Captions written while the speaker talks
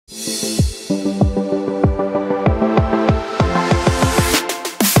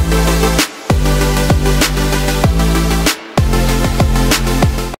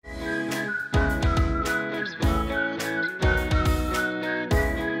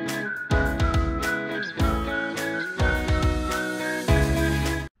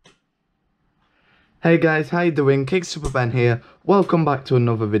Hey guys, how you doing? King Super Ben here. Welcome back to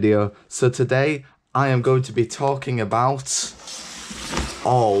another video. So today I am going to be talking about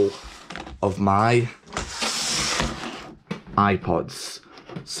all of my iPods.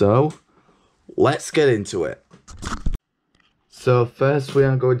 So let's get into it. So first we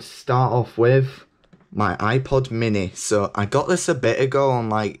are going to start off with my iPod mini. So I got this a bit ago on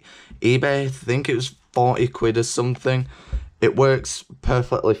like eBay. I think it was 40 quid or something. It works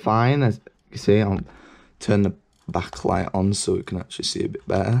perfectly fine. As you see, I'll turn the backlight on so we can actually see a bit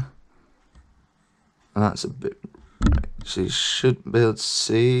better. And that's a bit, so you should be able to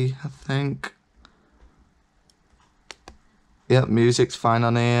see, I think. Yeah, music's fine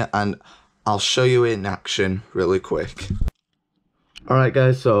on here, and I'll show you in action really quick. Alright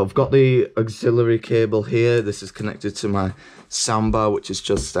guys, so I've got the auxiliary cable here. This is connected to my soundbar, which is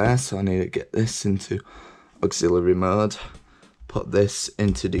just there, so I need to get this into auxiliary mode. Put this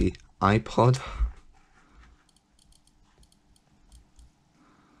into the iPod.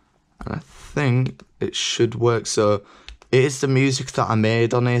 And I think it should work. So it is the music that I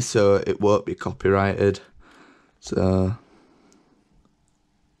made on here, so it won't be copyrighted. So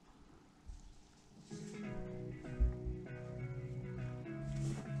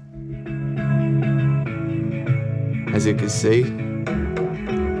as you can see,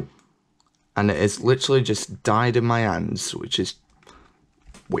 and it has literally just died in my hands, which is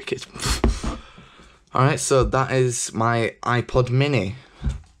wicked. Alright, so that is my iPod mini.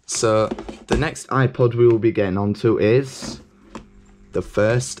 So the next iPod we will be getting onto is the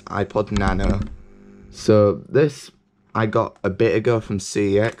first iPod Nano. So this I got a bit ago from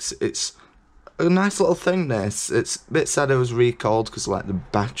CEX. It's a nice little thing, this. It's a bit sad it was recalled because like the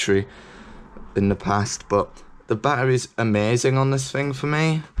battery in the past, but the battery's amazing on this thing for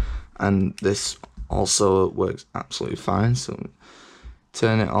me. And this also works absolutely fine. So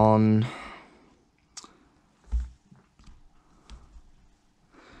turn it on.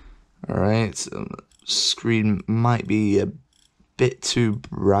 Alright, so the screen might be a bit too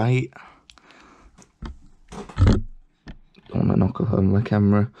bright. Don't want to knock over my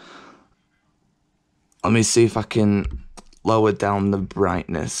camera. Let me see if I can lower down the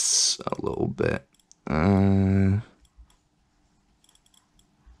brightness a little bit.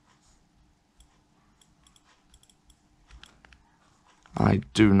 I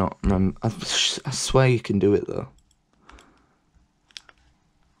do not remember. I swear you can do it though.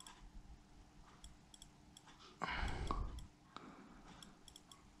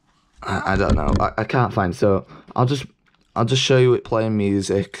 I don't know. I can't find. So I'll just show you it playing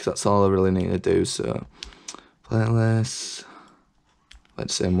music. That's all I really need to do. So playlist. Play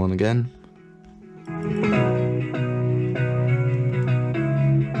the same one again.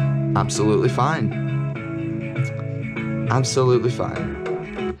 Absolutely fine. Absolutely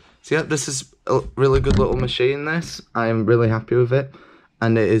fine. So yeah, this is a really good little machine, this. I am really happy with it.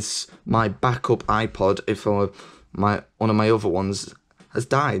 And it is my backup iPod if one of my other ones has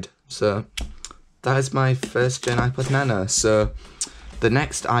died. So that is my first gen iPod Nano. So the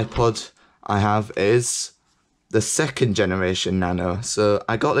next iPod I have is the second generation Nano. So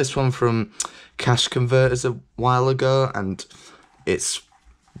I got this one from Cash Converters a while ago, and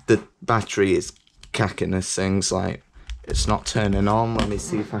the battery is cacking this thing's like it's not turning on. Let me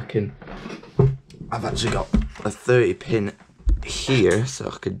see if I can. I've actually got a 30 pin here, so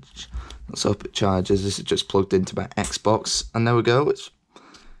I could. Let's hope it charges. This is just plugged into my Xbox, and there we go.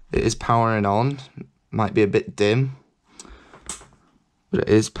 It is powering on. Might be a bit dim, but it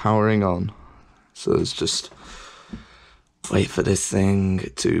is powering on. So let's just wait for this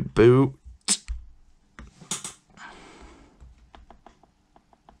thing to boot.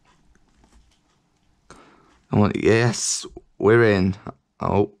 Yes, we're in.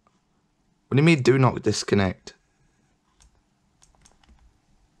 Oh, what do you mean do not disconnect?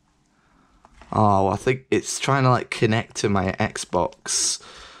 Oh, I think it's trying to like connect to my Xbox.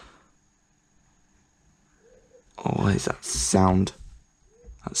 Oh, what is that sound?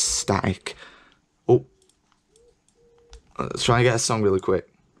 That's static. Oh, let's try and get a song really quick.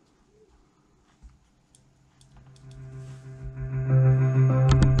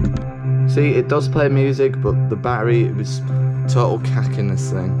 See, it does play music, but the battery, it was total cack in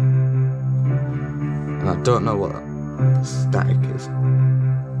this thing. And I don't know what static is.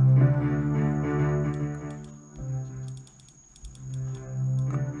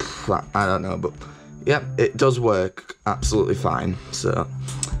 I don't know, but yep, it does work absolutely fine. So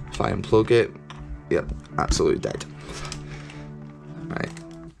if I unplug it, yep, absolutely dead. Right.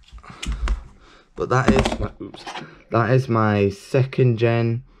 But that is my second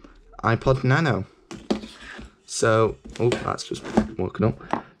gen iPod Nano. So, oh, that's just woken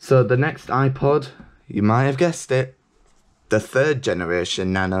up. So the next iPod you might have guessed it, the 3rd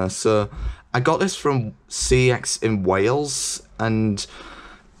generation Nano. So I got this from CX in Wales, and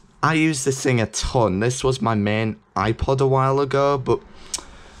I use this thing a ton. This was my main iPod a while ago, but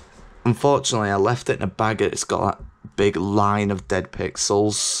unfortunately I left it in a bag. It's got that big line of dead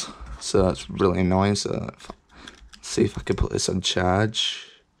pixels, so that's really annoying. So see if I can put this on charge.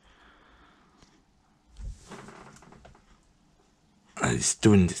 It's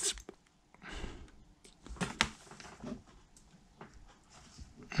doing this.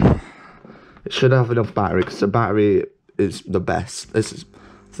 It should have enough battery, because the battery is the best. This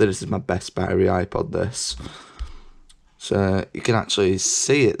is my best battery iPod, this. So you can actually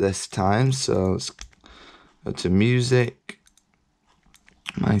see it this time. So let's go to music,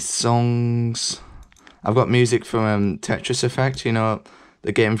 my songs. I've got music from Tetris Effect, you know,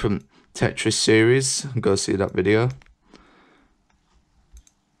 the game from Tetris series. Go see that video.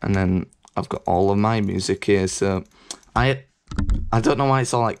 And then I've got all of my music here. So I don't know why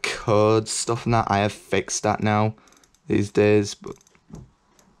it's all like code stuff and that. I have fixed that now these days, but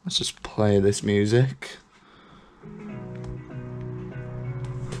let's just play this music.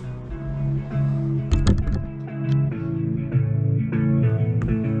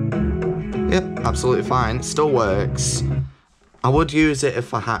 Yep, absolutely fine. It still works. I would use it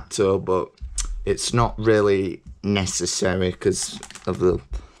if I had to, but it's not really necessary because of the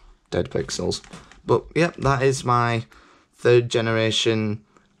dead pixels. But yep, that is my 3rd generation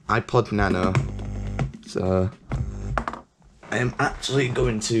iPod Nano. So I am actually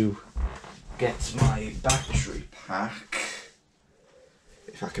going to get my battery pack,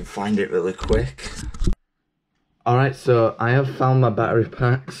 if I can find it really quick. Alright, so I have found my battery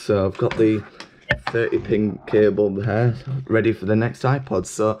pack. So I've got the 30-pin cable there, ready for the next iPod.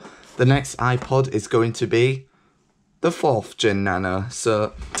 So the next iPod is going to be the 4th gen Nano.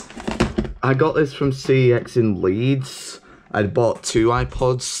 So I got this from CEX in Leeds. I'd bought 2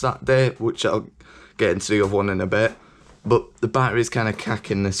 iPods that day, which I'll get into the other one in a bit. But the battery's kind of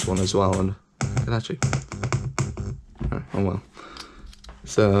cacking this one as well, and I can actually. Oh well.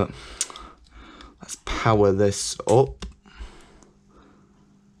 So let's power this up.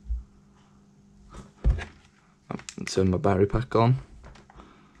 Turn my battery pack on.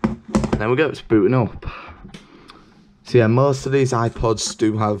 There we go, it's booting up. So yeah, most of these iPods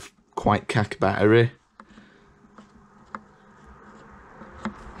do have quite cack battery,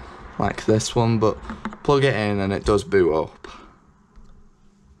 like this one, but plug it in and it does boot up.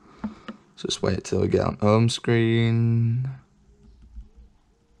 So just wait till we get on home screen.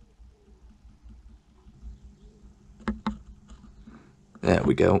 There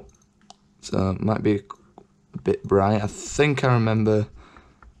we go. So it might be a bit bright. I think I remember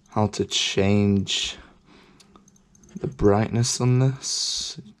how to change the brightness on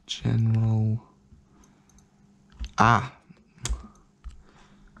this. General. Ah.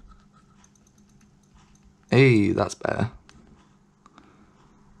 Hey, that's better.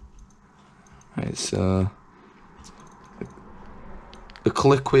 Right, so the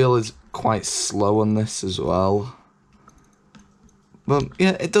click wheel is quite slow on this as well. But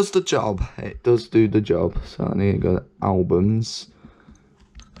yeah, it does the job. It does do the job. So I need to go to albums.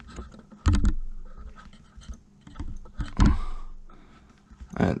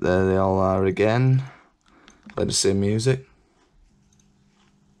 Right, there they all are again. Play the same music.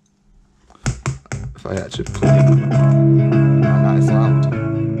 If I actually play it. Oh, that is loud.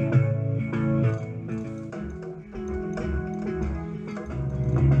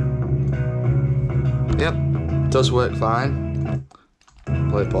 Yep, does work fine.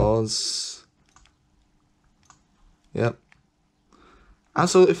 Play pause. Yep.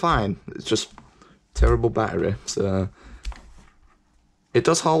 Absolutely fine. It's just terrible battery. So it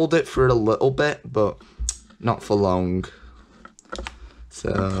does hold it for a little bit, but not for long.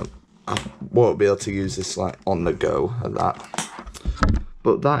 So I won't be able to use this like on the go at that.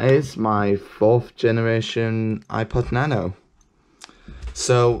 But that is my 4th generation iPod Nano.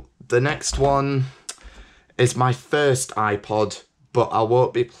 So the next one is my first iPod, but I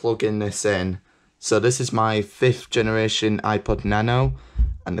won't be plugging this in. So this is my 5th generation iPod Nano,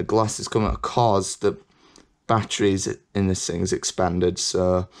 and the glass is coming out because the batteries in this thing is expanded.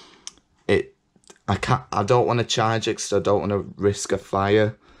 So I don't want to charge it because I don't want to risk a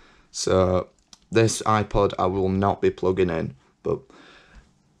fire. So this iPod I will not be plugging in. But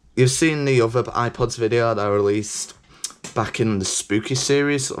you've seen the other iPods video that I released back in the spooky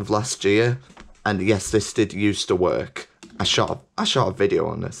series of last year, and yes, this did used to work. I shot a video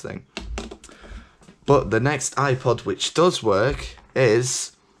on this thing. But the next iPod which does work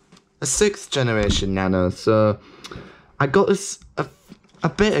is a 6th generation Nano. So I got this a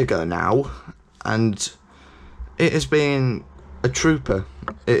bit ago now, and it has been a trooper.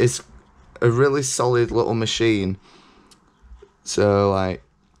 It is a really solid little machine. So like,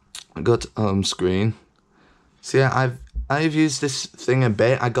 I go to home screen. So yeah, I've used this thing a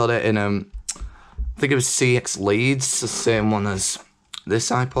bit. I got it in I think it was CX Leeds, the same one as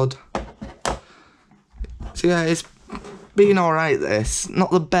this iPod. So yeah, it's been alright. This not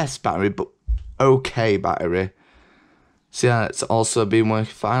the best battery, but okay battery. So yeah, it's also been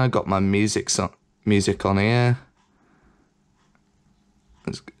working fine. I got my music on here.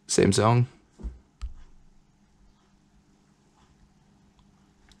 Same song.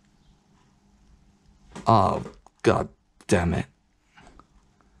 Oh, god damn it.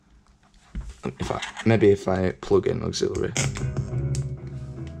 Maybe if I plug in auxiliary.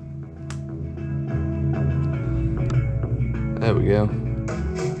 There we go.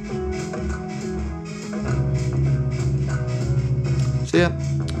 So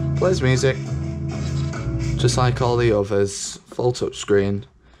yeah, plays music. Just like all the others. Full touch screen.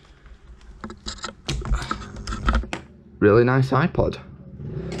 Really nice iPod.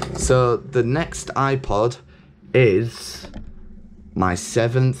 So the next iPod is my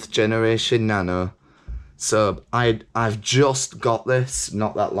 7th generation Nano. So I've just got this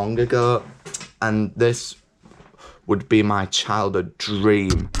not that long ago, and this would be my childhood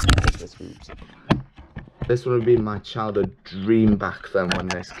dream. This would have been my childhood dream back then when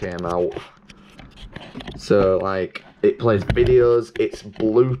this came out. So like, it plays videos, it's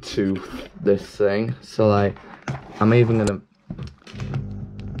Bluetooth, this thing. So like, I'm even gonna,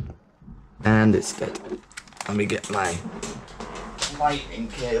 and it's dead. Let me get my lightning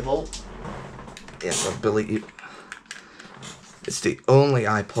cable. Yes, I believe it's the only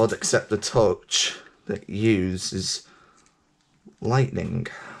iPod except the Touch that uses lightning.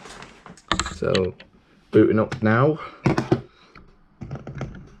 So, booting up now.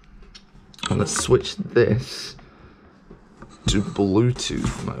 And let's switch this to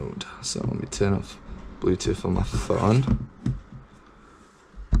Bluetooth mode. So let me turn off Bluetooth on my phone.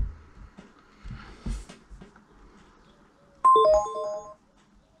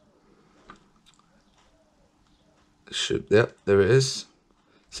 Yep, there it is.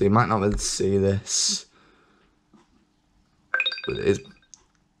 So you might not be able to see this, but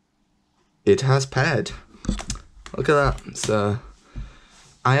it has paired. Look at that. So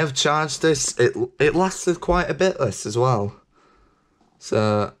I have charged this. It lasted quite a bit, this as well.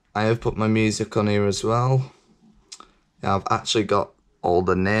 So I have put my music on here as well. Yeah, I've actually got all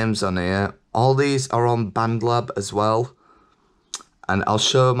the names on here. All these are on BandLab as well, and I'll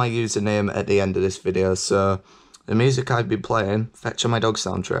show my username at the end of this video. So the music I've been playing, Fetch on My Dog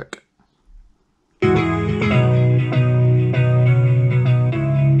soundtrack.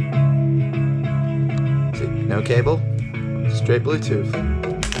 See, no cable, straight Bluetooth.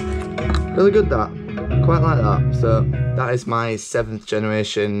 Really good that, quite like that. So that is my 7th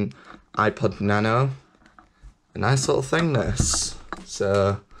generation iPod Nano. A nice little thing this.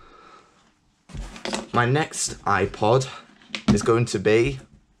 So my next iPod is going to be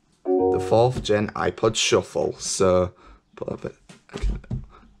the 4th gen iPod Shuffle. So put up it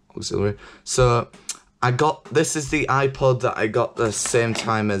auxiliary. So this is the iPod that I got the same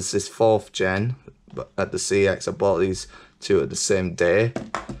time as this 4th gen, but at the CX. I bought these two at the same day,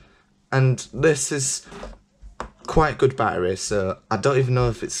 and this is quite good battery. So I don't even know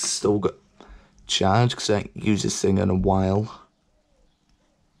if it's still got charge because I haven't used this thing in a while.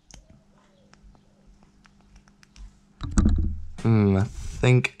 I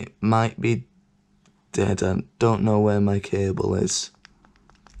think it might be dead. I don't know where my cable is.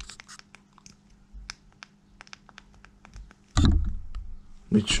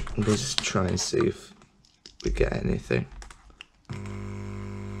 Let me just try and see if we get anything.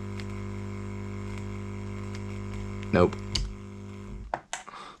 Nope.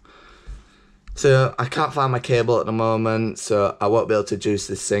 So I can't find my cable at the moment, so I won't be able to juice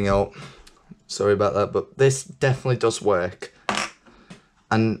this thing out. Sorry about that, but this definitely does work.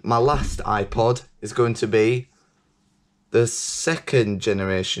 And my last iPod is going to be the 2nd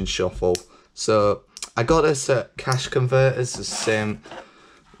generation Shuffle. So I got this at Cash Converters, the same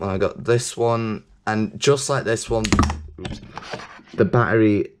when I got this one, and just like this one, the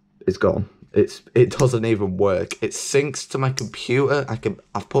battery is gone. It doesn't even work. It syncs to my computer.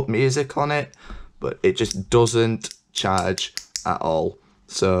 I've put music on it, but it just doesn't charge at all.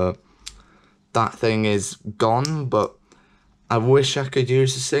 So that thing is gone, but I wish I could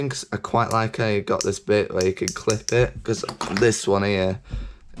use this thing, 'cause I quite like how you got this bit where you can clip it, because this one here,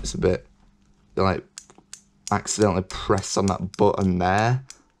 it's a bit, like, accidentally press on that button there,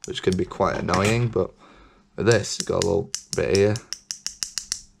 which can be quite annoying, but with this, you got a little bit here.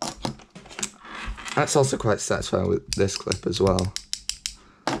 That's also quite satisfying with this clip as well.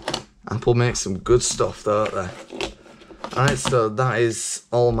 Apple makes some good stuff, don't they? Alright, so that is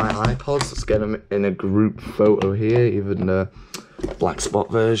all my iPods. Let's get them in a group photo here, even the black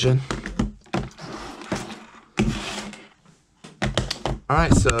spot version.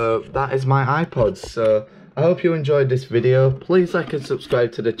 Alright, so that is my iPods. So I hope you enjoyed this video. Please like and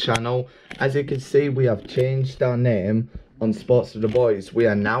subscribe to the channel. As you can see, we have changed our name on Sports of the Boys. We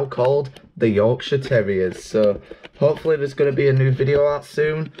are now called the Yorkshire Terriers. So hopefully there's going to be a new video out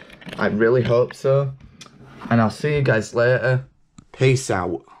soon. I really hope so. And I'll see you guys later. Peace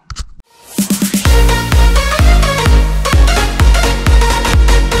out.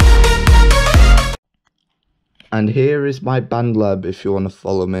 And here is my band lab if you want to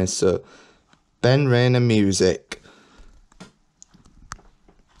follow me. So, Ben Rayner Music.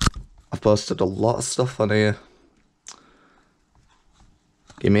 I've posted a lot of stuff on here.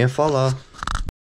 Give me a follow.